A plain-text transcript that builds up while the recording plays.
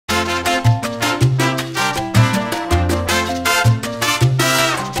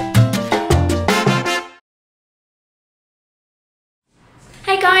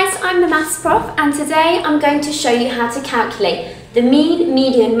I'm the Maths Prof, and today I'm going to show you how to calculate the mean,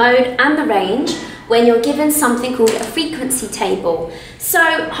 median, mode and the range when you're given something called a frequency table.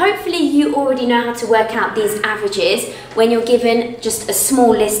 So hopefully you already know how to work out these averages when you're given just a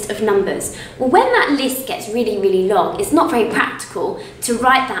small list of numbers. Well, when that list gets really long, it's not very practical to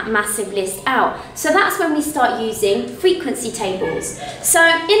write that massive list out. So that's when we start using frequency tables. So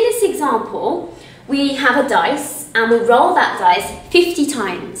in this example, we have a dice and we roll that dice 50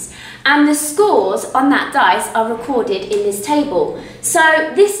 times. And the scores on that dice are recorded in this table. So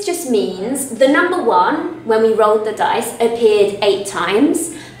this just means the number 1, when we rolled the dice, appeared 8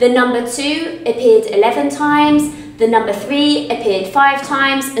 times. The number 2 appeared 11 times. The number 3 appeared 5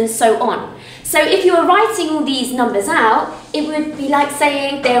 times, and so on. So if you were writing all these numbers out, it would be like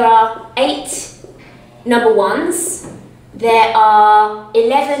saying there are 8 number 1s, there are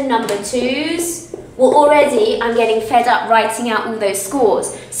 11 number 2s. Well, already I'm getting fed up writing out all those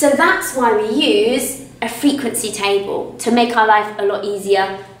scores. So that's why we use a frequency table to make our life a lot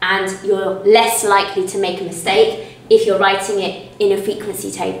easier, and you're less likely to make a mistake if you're writing it in a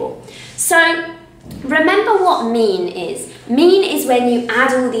frequency table. So remember what mean is. Mean is when you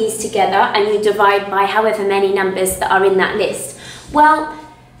add all these together and you divide by however many numbers that are in that list. Well,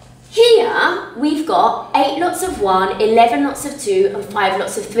 here we've got 8 lots of 1, 11 lots of 2 and 5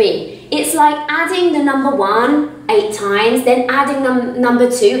 lots of 3. It's like adding the number 1 8 times, then adding number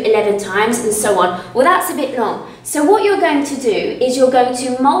 2 11 times, and so on. Well, that's a bit long. So what you're going to do is you're going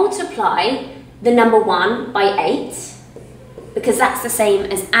to multiply the number 1 by 8, because that's the same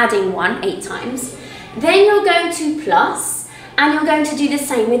as adding 1 8 times. Then you're going to plus, and you're going to do the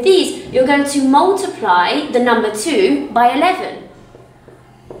same with these. You're going to multiply the number 2 by 11.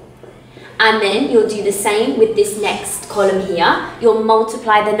 And then you'll do the same with this next column here. You'll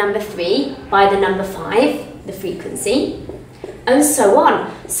multiply the number 3 by the number 5, the frequency, and so on.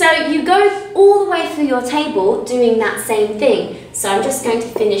 So you go all the way through your table doing that same thing. So I'm just going to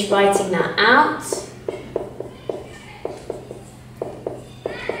finish writing that out.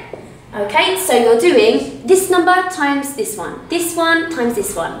 Okay, so you're doing this number times this one times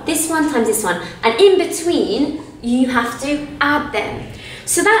this one, this one times this one, and in between you have to add them.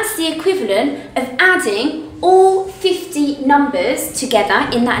 So that's the equivalent of adding all 50 numbers together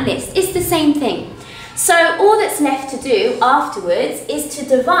in that list. It's the same thing. So all that's left to do afterwards is to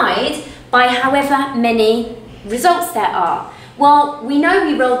divide by however many results there are. Well, we know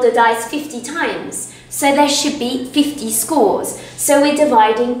we rolled the dice 50 times, so there should be 50 scores. So we're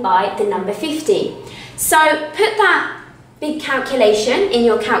dividing by the number 50. So put that big calculation in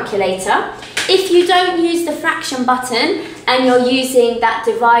your calculator. If you don't use the fraction button and you're using that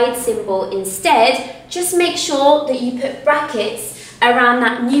divide symbol instead, just make sure that you put brackets around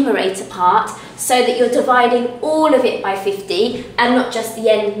that numerator part so that you're dividing all of it by 50 and not just the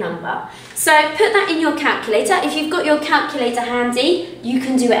end number. So put that in your calculator. If you've got your calculator handy, you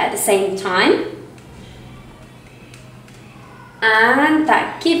can do it at the same time. And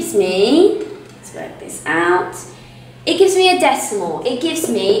that gives me, let's work this out, it gives me a decimal. It gives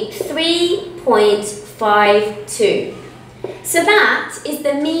me 3.52. So that is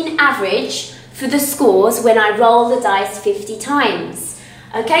the mean average for the scores when I roll the dice 50 times.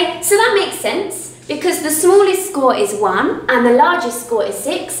 Okay, so that makes sense because the smallest score is 1 and the largest score is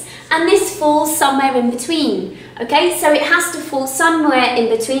 6, and this falls somewhere in between. Okay, so it has to fall somewhere in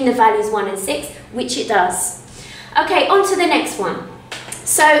between the values 1 and 6, which it does. Okay, on to the next one.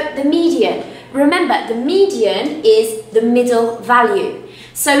 So the median. Remember, the median is the middle value.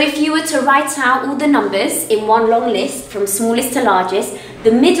 So if you were to write out all the numbers in one long list from smallest to largest,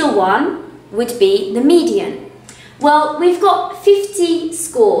 the middle one would be the median. Well, we've got 50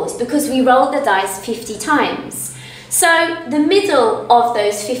 scores because we rolled the dice 50 times. So the middle of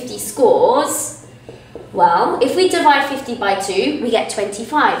those 50 scores, well, if we divide 50 by 2, we get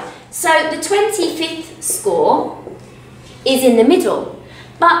 25. So the 25th score is in the middle.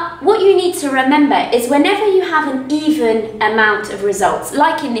 But what you need to remember is whenever you have an even amount of results,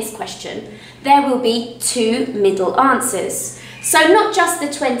 like in this question, there will be 2 middle answers. So not just the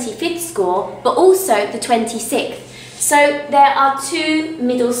 25th score, but also the 26th. So there are 2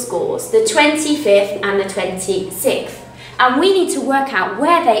 middle scores, the 25th and the 26th. And we need to work out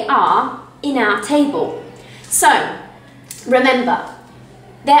where they are in our table. So remember,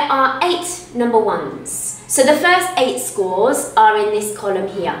 there are 8 number 1s. So the first 8 scores are in this column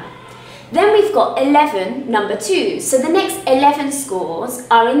here. Then we've got 11 number 2s. So the next 11 scores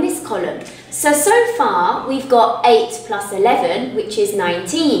are in this column. So far we've got 8 plus 11, which is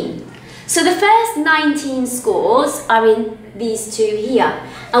 19. So the first 19 scores are in these 2 here.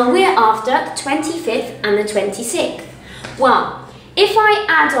 And we're after the 25th and the 26th. Well, if I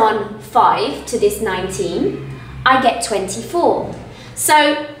add on 5 to this 19, I get 24.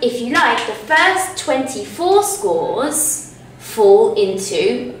 So if you like, the first 24 scores fall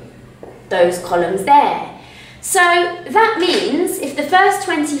into those columns there. So that means if the first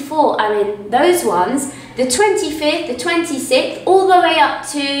 24 are in those ones, the 25th, the 26th, all the way up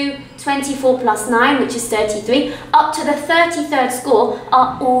to 24 plus 9, which is 33, up to the 33rd score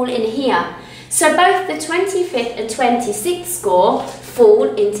are all in here. So both the 25th and 26th score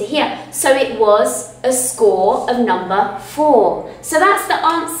fall into here. So it was a score of number 4. So that's the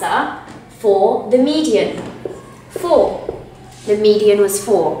answer for the median. 4. The median was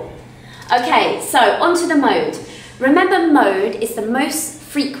 4. Okay, so onto the mode. Remember, mode is the most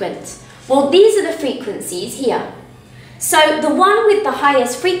frequent. Well, these are the frequencies here. So the one with the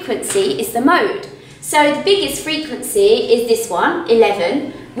highest frequency is the mode. So the biggest frequency is this one,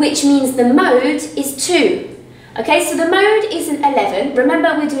 11, which means the mode is 2. Okay, so the mode isn't 11.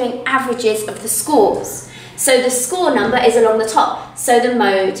 Remember, we're doing averages of the scores. So the score number is along the top. So the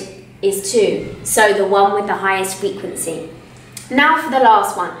mode is 2. So the one with the highest frequency. Now for the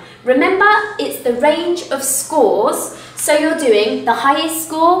last one. Remember, it's the range of scores. So you're doing the highest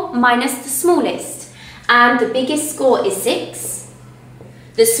score minus the smallest. And the biggest score is 6.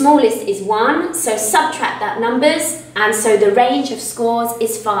 The smallest is 1, so subtract that numbers, and so the range of scores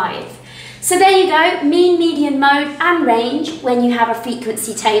is 5. So there you go, mean, median, mode and range when you have a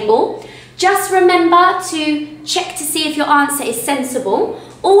frequency table. Just remember to check to see if your answer is sensible.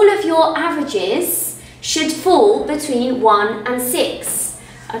 All of your averages should fall between 1 and 6.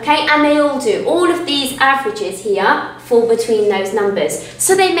 Okay, and they all do. All of these averages here fall between those numbers,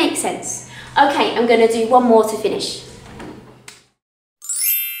 so they make sense. Okay, I'm going to do one more to finish.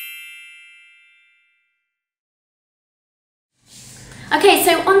 Okay,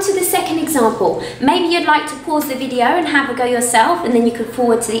 so on to the second example. Maybe you'd like to pause the video and have a go yourself, and then you can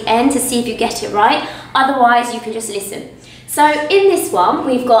forward to the end to see if you get it right. Otherwise, you can just listen. So in this one,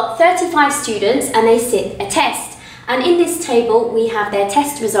 we've got 35 students and they sit a test. And in this table, we have their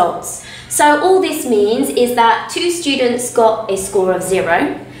test results. So all this means is that 2 students got a score of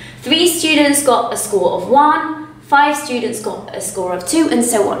 0, 3 students got a score of 1, 5 students got a score of 2, and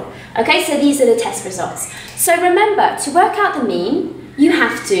so on. Okay, so these are the test results. So remember, to work out the mean, you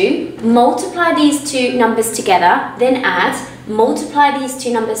have to multiply these 2 numbers together, then add, multiply these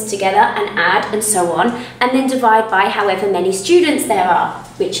 2 numbers together and add, and so on, and then divide by however many students there are,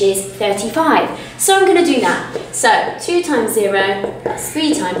 which is 35. So I'm going to do that. So 2 times 0 plus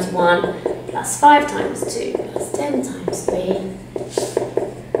 3 times 1 plus 5 times 2 plus 10 times 3.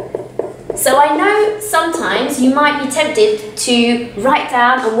 So I know sometimes you might be tempted to write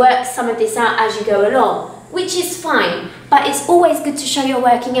down and work some of this out as you go along, which is fine, but it's always good to show you're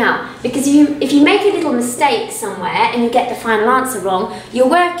working out, because if you make a little mistake somewhere and you get the final answer wrong, your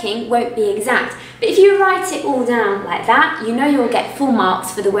working won't be exact. But if you write it all down like that, you know you'll get full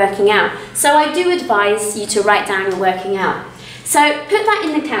marks for the working out. So I do advise you to write down your working out. So put that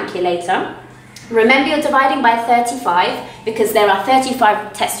in the calculator. Remember, you're dividing by 35 because there are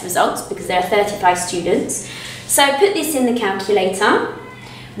 35 test results, because there are 35 students. So put this in the calculator.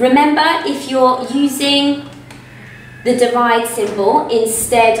 Remember, if you're using the divide symbol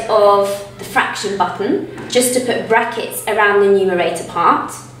instead of the fraction button, just to put brackets around the numerator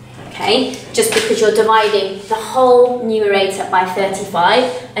part, okay? Just because you're dividing the whole numerator by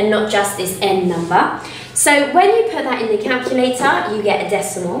 35 and not just this n number. So when you put that in the calculator, you get a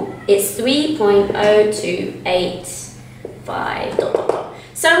decimal. It's 3.0285 ...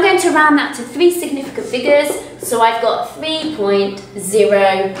 So I'm going to round that to 3 significant figures. So I've got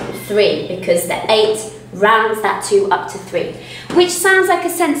 3.03 because the 8 rounds that 2 up to 3, which sounds like a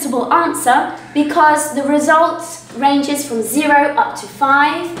sensible answer because the results ranges from 0 up to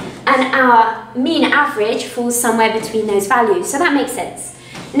 5 and our mean average falls somewhere between those values. So that makes sense.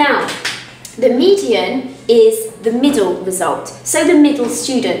 Now, the median is the middle result. So the middle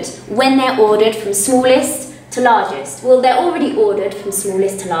student, when they're ordered from smallest to largest. Well, they're already ordered from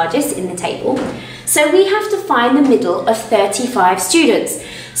smallest to largest in the table. So we have to find the middle of 35 students.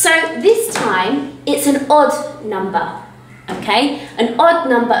 So this time, it's an odd number, okay? An odd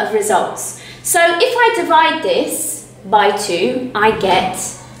number of results. So if I divide this by 2, I get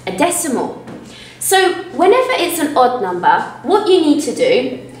a decimal. So whenever it's an odd number, what you need to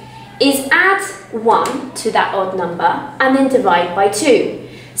do is add 1 to that odd number and then divide by 2.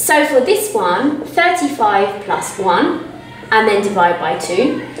 So for this one, 35 plus 1 and then divide by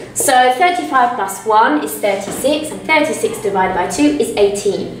 2. So 35 plus 1 is 36 and 36 divided by 2 is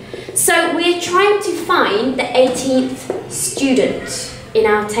 18. So we're trying to find the 18th student in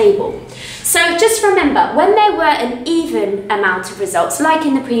our table. So just remember, when there were an even amount of results, like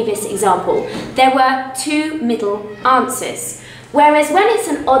in the previous example, there were 2 middle answers. Whereas when it's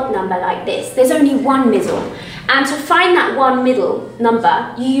an odd number like this, there's only 1 middle. And to find that 1 middle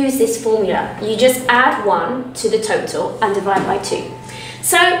number, you use this formula. You just add 1 to the total and divide by 2.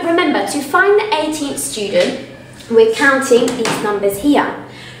 So remember, to find the 18th student, we're counting these numbers here.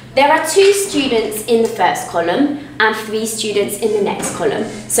 There are 2 students in the first column and 3 students in the next column.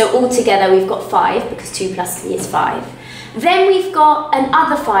 So altogether we've got 5, because 2 plus 3 is 5. Then we've got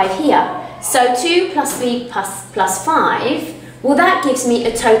another 5 here. So 2 plus 3 plus 5, well, that gives me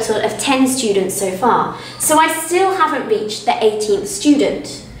a total of 10 students so far. So I still haven't reached the 18th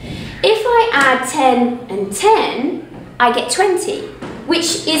student. If I add 10 and 10, I get 20,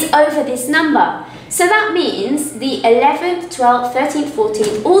 which is over this number. So that means the 11th, 12th, 13th,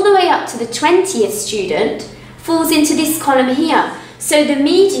 14th, all the way up to the 20th student falls into this column here. So the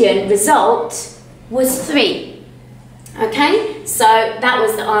median result was 3. Okay, so that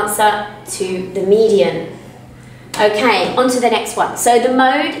was the answer to the median. Okay, on to the next one. So the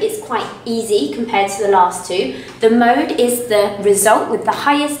mode is quite easy compared to the last 2. The mode is the result with the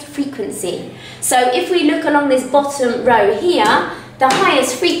highest frequency. So if we look along this bottom row here, the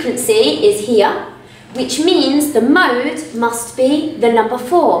highest frequency is here, which means the mode must be the number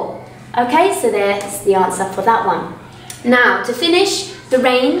 4. Okay, so there's the answer for that one. Now, to finish, the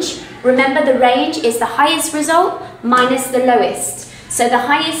range. Remember, the range is the highest result minus the lowest. So the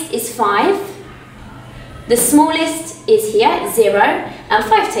highest is 5. The smallest is here, 0. And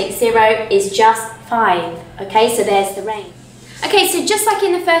 5 take 0 is just 5. Okay, so there's the range. Okay, so just like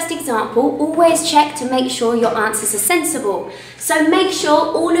in the first example, always check to make sure your answers are sensible. So make sure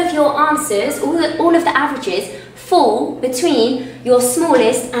all of your answers, all of the averages, fall between your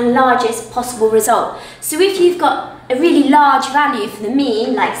smallest and largest possible result. So if you've got a really large value for the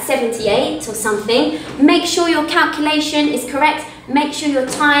mean, like 78 or something, make sure your calculation is correct, make sure your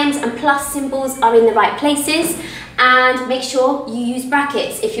times and plus symbols are in the right places, and make sure you use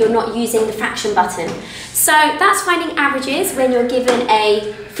brackets if you're not using the fraction button. So that's finding averages when you're given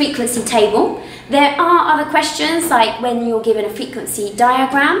a frequency table. There are other questions like when you're given a frequency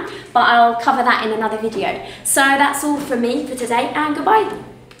diagram, but I'll cover that in another video. So that's all from me for today, and goodbye.